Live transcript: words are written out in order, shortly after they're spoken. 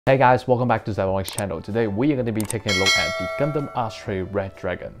Hey guys, welcome back to Zethythonix channel. Today we are going to be taking a look at the Gundam Astray Red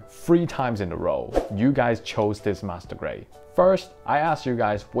Dragon. 3 times in a row, you guys chose this master grade. First, I asked you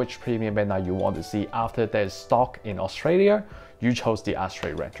guys which premium Bandai you want to see after there's stock in Australia. You chose the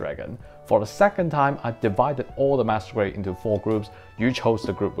Astray Red Dragon. For the second time, I divided all the master grade into 4 groups. You chose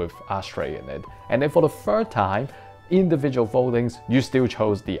the group with Astray in it. And then for the third time, individual votings, you still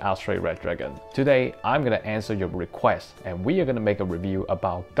chose the Astray Red Dragon. Today, I'm gonna answer your request and we are gonna make a review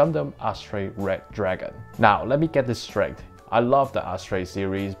about Gundam Astray Red Dragon. Now, let me get this straight. I love the Astray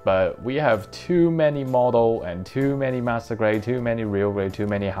series, but we have too many model and too many master grade, too many real grade, too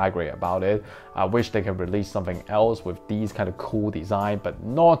many high grade about it. I wish they could release something else with these kind of cool design, but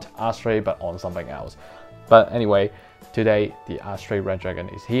not Astray, but on something else. But anyway, today the Astray Red Dragon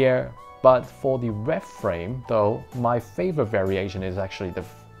is here. But for the red frame, though, my favorite variation is actually the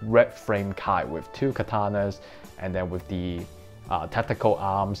red frame Kai with 2 katanas and then with the tactical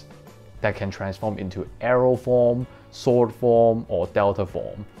arms that can transform into arrow form, sword form, or delta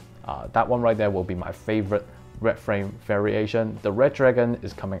form. That one right there will be my favorite red frame variation. The Red Dragon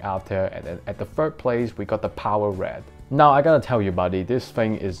is coming after, and then at the third place, we got the Power Red. Now, I gotta tell you, buddy, this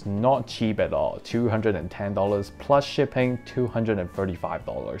thing is not cheap at all. $210 plus shipping,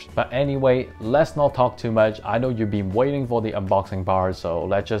 $235. But anyway, let's not talk too much. I know you've been waiting for the unboxing part, so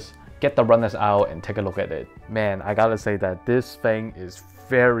let's just get the runners out and take a look at it. Man, I gotta say that this thing is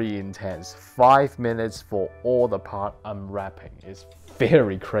very intense. 5 minutes for all the part unwrapping is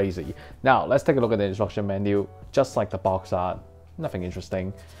very crazy. Now, let's take a look at the instruction menu. Just like the box art, nothing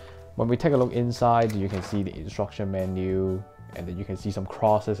interesting. When we take a look inside, you can see the instruction menu, and then you can see some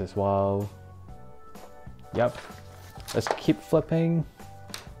crosses as well. Yep. Let's keep flipping.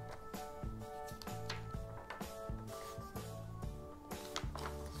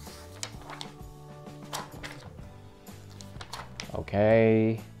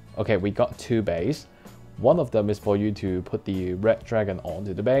 Okay, we got 2 bays. One of them is for you to put the Red Dragon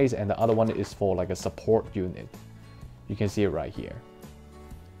onto the base, and the other one is for like a support unit. You can see it right here.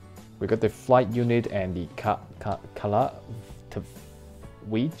 We got the flight unit and the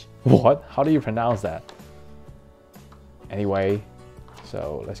what? How do you pronounce that? Anyway,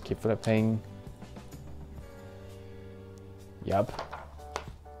 so let's keep flipping. Yep,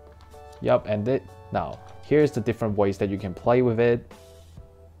 and it. Now, here's the different ways that you can play with it.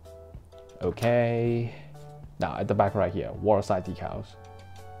 Okay. Now, at the back right here, waterside decals.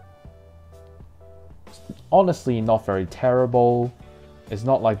 Honestly, not very terrible. It's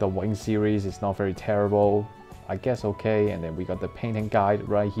not like the Wing series, it's not very terrible. I guess okay, and then we got the painting guide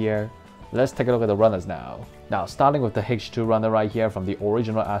right here. Let's take a look at the runners now. Now, starting with the H2 runner right here from the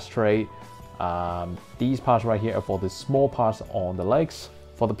original Astray. These parts right here are for the small parts on the legs.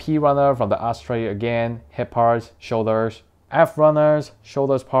 For the P runner from the Astray again, hip parts, shoulders. F runners,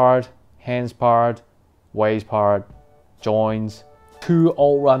 shoulders part, hands part, waist part, joints. 2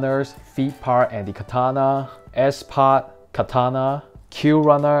 O runners, feet part and the katana. S part, katana. Q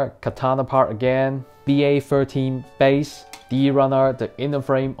runner, katana part again. BA13 base. D runner, the inner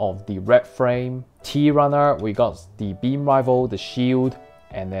frame of the red frame. T runner, we got the beam rifle, the shield,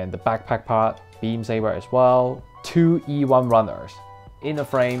 and then the backpack part, Beam Saber as well. 2 E1 runners, inner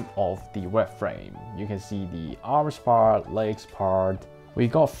frame of the red frame. You can see the arms part, legs part. We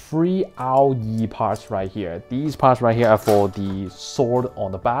got 3 RE parts right here. These parts right here are for the sword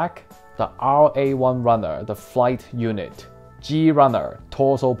on the back. The RA1 runner, the flight unit. G runner,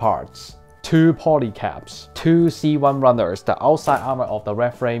 torso parts. 2 polycaps. 2 C1 runners, the outside armor of the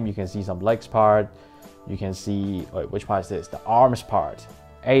red frame. You can see some legs part. You can see, wait, which part is this? The arms part.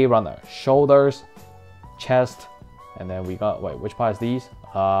 A runner, shoulders, chest, and then we got, wait, which part is these?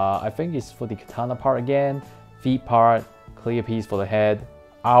 I think it's for the katana part again. Feet part, clear piece for the head.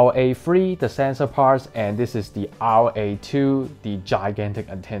 RA3, the sensor parts, and this is the RA2, the gigantic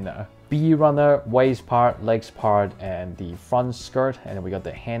antenna. B runner, waist part, legs part, and the front skirt, and then we got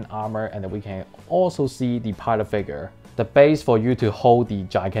the hand armor, and then we can also see the pilot figure. The base for you to hold the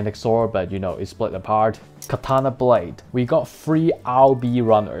gigantic sword, but you know, it's split apart. Katana blade. We got 3 RB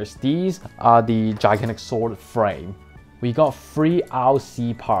runners. These are the gigantic sword frame. We got 3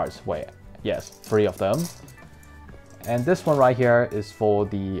 RC parts. Wait, yes, 3 of them. And this one right here is for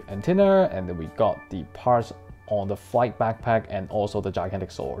the antenna, and then we got the parts on the flight backpack and also the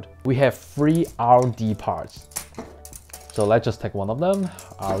gigantic sword. We have 3 RD parts. So let's just take one of them.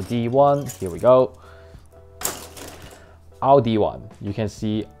 RD1, here we go. RD1, you can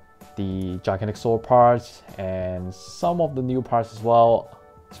see the gigantic sword parts and some of the new parts as well.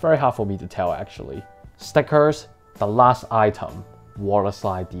 It's very hard for me to tell actually. Stickers, the last item, water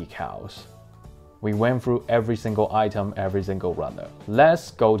slide decals. We went through every single item, every single runner. Let's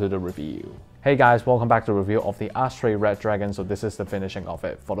go to the review. Hey guys, welcome back to the review of the Astray Red Dragon. So this is the finishing of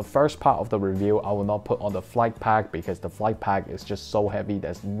it. For the first part of the review, I will not put on the flight pack because the flight pack is just so heavy.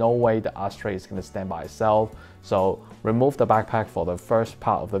 There's no way the Astray is going to stand by itself. So remove the backpack for the first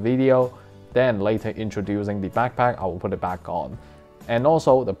part of the video. Then later introducing the backpack, I will put it back on. And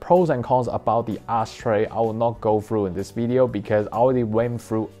also the pros and cons about the Astray, I will not go through in this video because I already went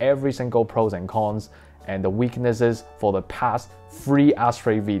through every single pros and cons and the weaknesses for the past 3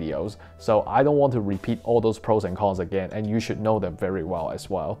 Astray videos. So I don't want to repeat all those pros and cons again, and you should know them very well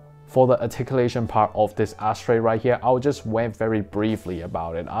as well. For the articulation part of this Astray right here, I'll just went very briefly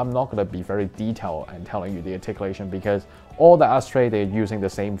about it. I'm not going to be very detailed and telling you the articulation because all the Astray, they're using the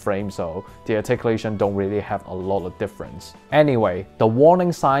same frame, so the articulation don't really have a lot of difference. Anyway, the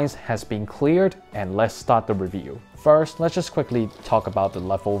warning signs has been cleared and let's start the review. First, let's just quickly talk about the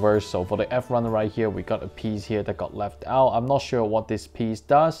leftovers. So for the F runner right here, we got a piece here that got left out. I'm not sure what this piece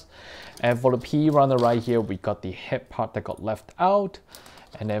does. And for the P runner right here, we got the hip part that got left out.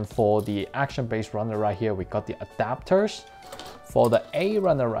 And then for the action-based runner right here, we got the adapters. For the A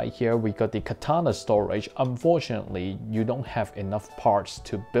runner right here, we got the katana storage. Unfortunately, you don't have enough parts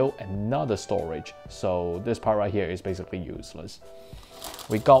to build another storage. So this part right here is basically useless.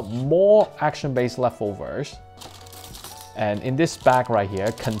 We got more action-based leftovers. And in this bag right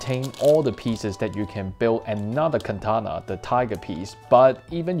here, contain all the pieces that you can build another katana, the tiger piece. But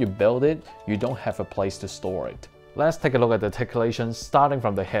even you build it, you don't have a place to store it. Let's take a look at the articulation starting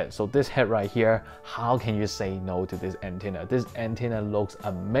from the head. So this head right here, how can you say no to this antenna? This antenna looks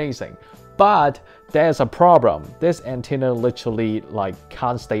amazing, but there's a problem. This antenna literally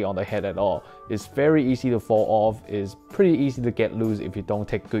can't stay on the head at all. It's very easy to fall off. It's pretty easy to get loose if you don't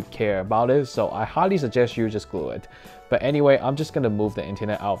take good care about it. So I highly suggest you just glue it. But anyway, I'm just gonna move the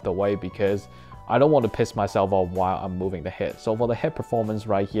antenna out of the way because I don't want to piss myself off while I'm moving the head. So for the head performance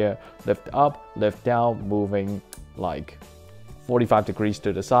right here, lift up, lift down, moving like 45 degrees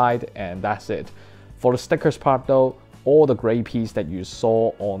to the side, and that's it. For the stickers part though, all the gray piece that you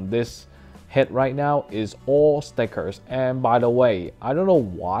saw on this head right now is all stickers. And by the way, I don't know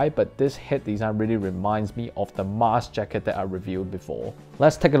why, but this head design really reminds me of the Mars jacket that I reviewed before.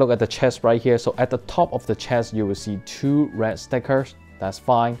 Let's take a look at the chest right here. So at the top of the chest, you will see 2 red stickers. That's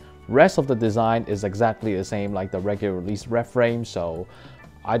fine. Rest of the design is exactly the same like the regular release red frame, so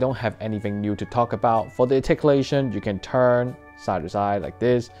I don't have anything new to talk about. For the articulation, you can turn side to side like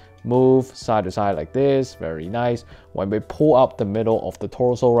this, move side to side like this, very nice. When we pull up the middle of the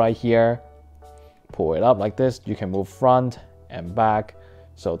torso right here, pull it up like this, you can move front and back.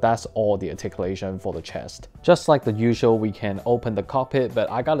 So that's all the articulation for the chest. Just like the usual, we can open the cockpit, but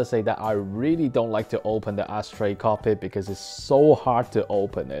I gotta say that I really don't like to open the Astray cockpit because it's so hard to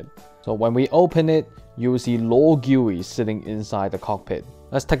open it. So when we open it, you will see Lowe GUI sitting inside the cockpit.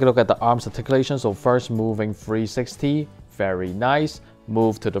 Let's take a look at the arms articulation. So first, moving 360, very nice.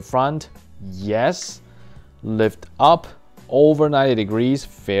 Move to the front, yes. Lift up, over 90 degrees,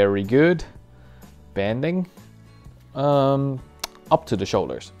 very good. Bending, up to the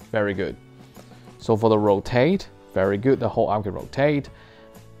shoulders, very good. So for the rotate, very good, the whole arm can rotate.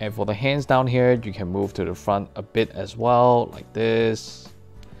 And for the hands down here, you can move to the front a bit as well, like this.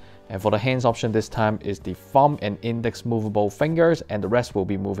 And for the hands option this time is the thumb and index movable fingers, and the rest will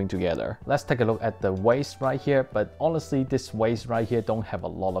be moving together. Let's take a look at the waist right here, but honestly this waist right here don't have a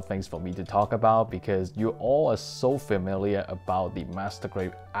lot of things for me to talk about because you all are so familiar about the master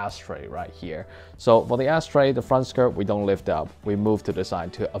grade Astray right here. So for the Astray, the front skirt, we don't lift up, we move to the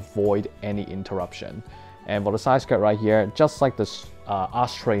side to avoid any interruption. And for the side skirt right here, just like the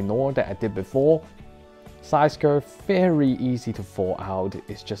Astray Nord that I did before, side skirt, very easy to fall out.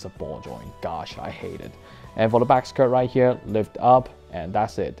 It's just a ball joint. Gosh, I hate it. And for the back skirt right here, lift up, and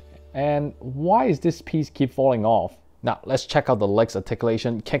that's it. And why is this piece keep falling off? Now, let's check out the legs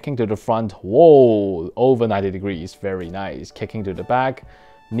articulation. Kicking to the front, whoa, over 90 degrees, very nice. Kicking to the back,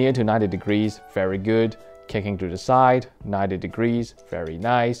 near to 90 degrees, very good. Kicking to the side, 90 degrees, very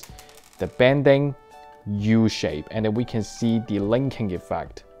nice. The bending, U-shape, and then we can see the linking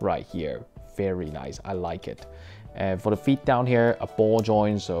effect right here. Very nice, I like it. And for the feet down here, a ball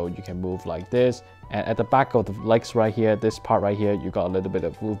joint, so you can move like this. And at the back of the legs right here, this part right here, you got a little bit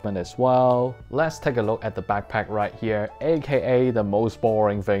of movement as well. Let's take a look at the backpack right here, aka the most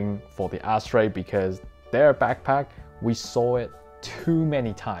boring thing for the Astray, because their backpack, we saw it too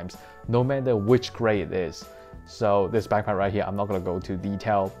many times, no matter which grade it is. So this backpack right here, I'm not gonna go to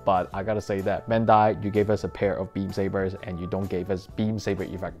detail, but I gotta say that Bandai, you gave us a pair of Beam Sabers and you don't give us Beam Saber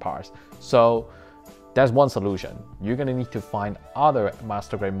effect parts. So That's one solution. You're gonna need to find other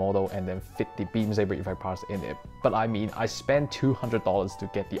master grade model and then fit the Beam Saber effect parts in it. But I mean, I spent $200 to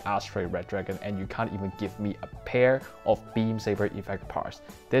get the Astray Red Dragon and you can't even give me a pair of Beam Saber effect parts.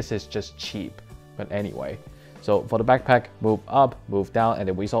 This is just cheap. But anyway, so for the backpack, move up, move down, and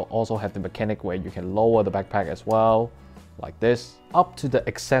then we also have the mechanic where you can lower the backpack as well, like this. Up to the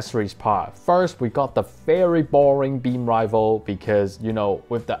accessories part. First, we got the very boring beam rifle because, you know,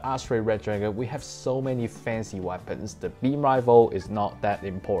 with the Astray Red Dragon, we have so many fancy weapons. The beam rifle is not that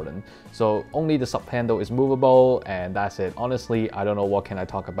important. So only the sub handle is movable and that's it. Honestly, I don't know what can I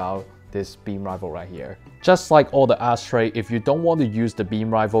talk about this beam rifle right here. Just like all the Astray, if you don't want to use the beam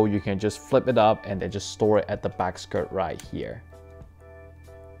rifle, you can just flip it up and then just store it at the back skirt right here.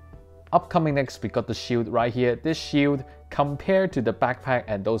 Upcoming next, we got the shield right here. This shield, compared to the backpack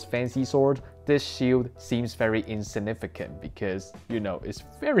and those fancy swords, this shield seems very insignificant because, you know, it's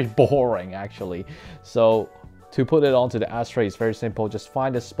very boring actually. So to put it onto the Astray, it's very simple. Just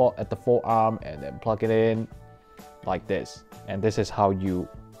find a spot at the forearm and then plug it in like this. And this is how you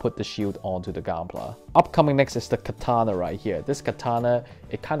put the shield onto the Gunpla. Upcoming next is the katana right here. This katana,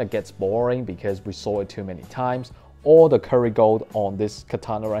 it kind of gets boring because we saw it too many times. All the curry gold on this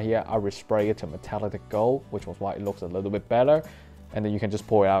katana right here, I respray it to metallic gold, which was why it looks a little bit better. And then you can just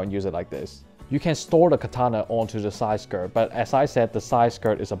pull it out and use it like this. You can store the katana onto the side skirt, but as I said, the side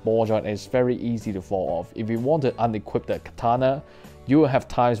skirt is a ball joint and it's very easy to fall off. If you want to unequip the katana, you will have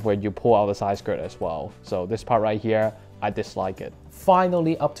times where you pull out the side skirt as well. So this part right here, I dislike it.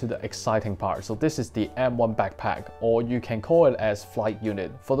 Finally, up to the exciting part. So this is the M1 backpack, or you can call it as flight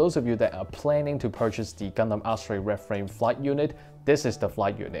unit. For those of you that are planning to purchase the Gundam Astray Red Frame flight unit, this is the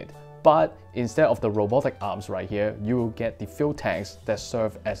flight unit. But instead of the robotic arms right here, you will get the fuel tanks that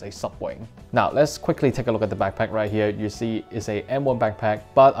serve as a sub-wing. Now, let's quickly take a look at the backpack right here. You see it's a M1 backpack,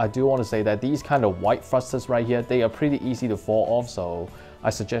 but I do want to say that these kind of white thrusters right here, they are pretty easy to fall off, so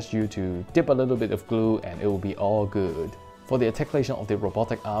I suggest you to dip a little bit of glue and it will be all good. For the articulation of the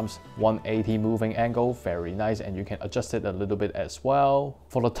robotic arms, 180 moving angle, very nice, and you can adjust it a little bit as well.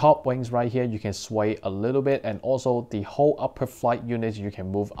 For the top wings right here, you can sway a little bit, and also the whole upper flight unit you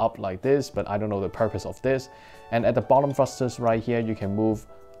can move up like this, but I don't know the purpose of this. And at the bottom thrusters right here, you can move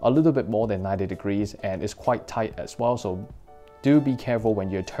a little bit more than 90 degrees, and it's quite tight as well, so do be careful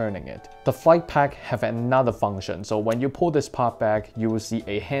when you're turning it. The flight pack have another function, so when you pull this part back, you will see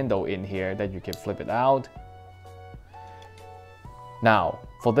a handle in here that you can flip it out. Now,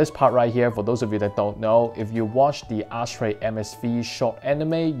 for this part right here, for those of you that don't know, if you watch the Astray MSV short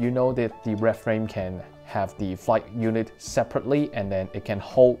anime, you know that the red frame can have the flight unit separately and then it can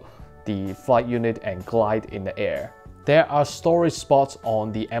hold the flight unit and glide in the air. There are storage spots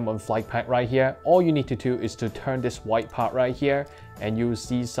on the M1 flight pack right here. All you need to do is to turn this white part right here and you'll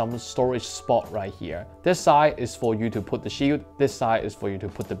see some storage spot right here. This side is for you to put the shield, this side is for you to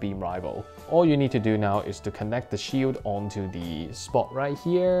put the beam rifle. All you need to do now is to connect the shield onto the spot right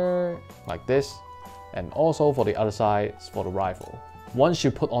here, like this. And also for the other side, it's for the rifle. Once you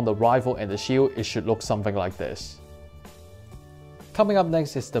put on the rifle and the shield, it should look something like this. Coming up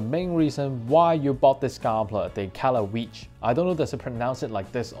next is the main reason why you bought this Gunpla, the Kalawich. I don't know does it pronounce it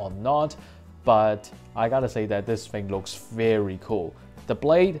like this or not, but I gotta say that this thing looks very cool. The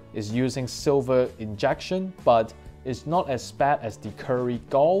blade is using silver injection, but it's not as bad as the curry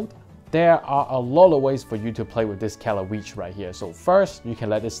gold. There are a lot of ways for you to play with this Kalawich right here. So first, you can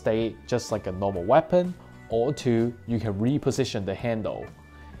let it stay just like a normal weapon, or two, you can reposition the handle.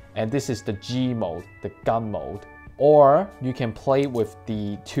 And this is the G mode, the gun mode. Or you can play with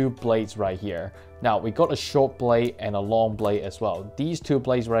the two blades right here. Now we got a short blade and a long blade as well. These two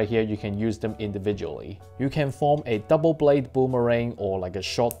blades right here, you can use them individually. You can form a double blade boomerang or like a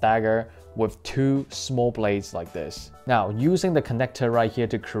short dagger with two small blades like this. Now using the connector right here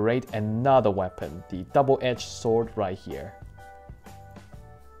to create another weapon, the double-edged sword right here.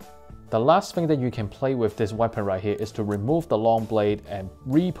 The last thing that you can play with this weapon right here is to remove the long blade and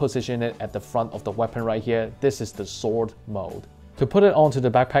reposition it at the front of the weapon right here. This is the sword mode. To put it onto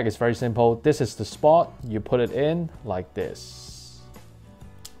the backpack is very simple. This is the spot. You put it in like this.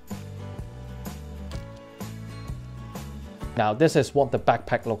 Now this is what the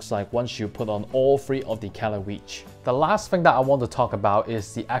backpack looks like once you put on all three of the Kalawich. The last thing that I want to talk about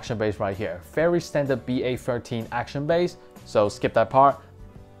is the action base right here. Very standard BA13 action base, so skip that part.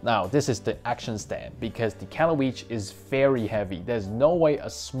 Now, this is the action stand because the Kalawich is very heavy. There's no way a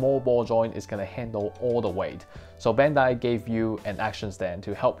small ball joint is gonna handle all the weight. So Bandai gave you an action stand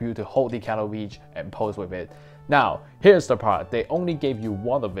to help you to hold the Kalawich and pose with it. Now, here's the part. They only gave you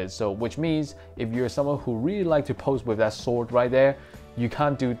one of it, so which means if you're someone who really like to pose with that sword right there, you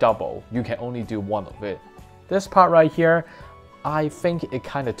can't do double, you can only do one of it. This part right here, I think it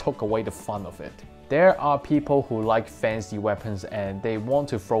kind of took away the fun of it. There are people who like fancy weapons and they want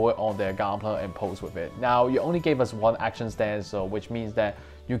to throw it on their gunpla and pose with it. Now, you only gave us one action stance, so which means that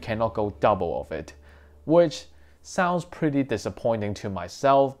you cannot go double of it, which sounds pretty disappointing to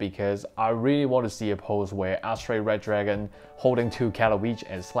myself because I really want to see a pose where Astray Red Dragon holding 2 Catawitch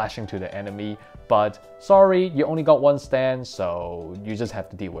and slashing to the enemy, but sorry, you only got one stand, so you just have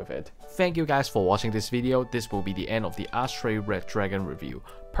to deal with it. Thank you guys for watching this video. This will be the end of the Astray Red Dragon review.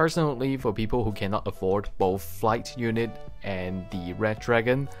 Personally, for people who cannot afford both Flight Unit and the Red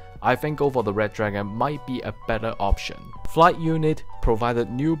Dragon, I think go for the Red Dragon might be a better option. Flight Unit provided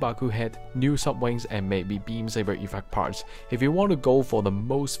new Baku head, new subwings, and maybe Beam Saber effect parts. If you want to go for the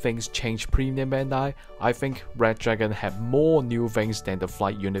most things changed premium Bandai, I think Red Dragon had more new things than the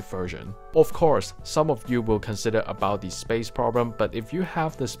Flight Unit version. Of course, some of you will consider about the space problem, but if you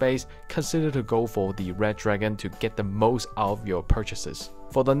have the space, consider to go for the Red Dragon to get the most out of your purchases.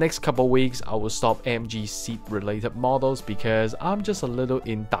 For the next couple weeks, I will stop MG seed related models because I'm just a little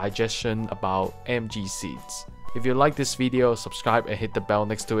indigestion about MG seeds. If you like this video, subscribe and hit the bell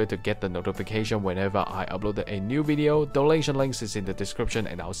next to it to get the notification whenever I upload a new video. Donation links is in the description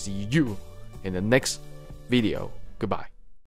and I'll see you in the next video. Goodbye.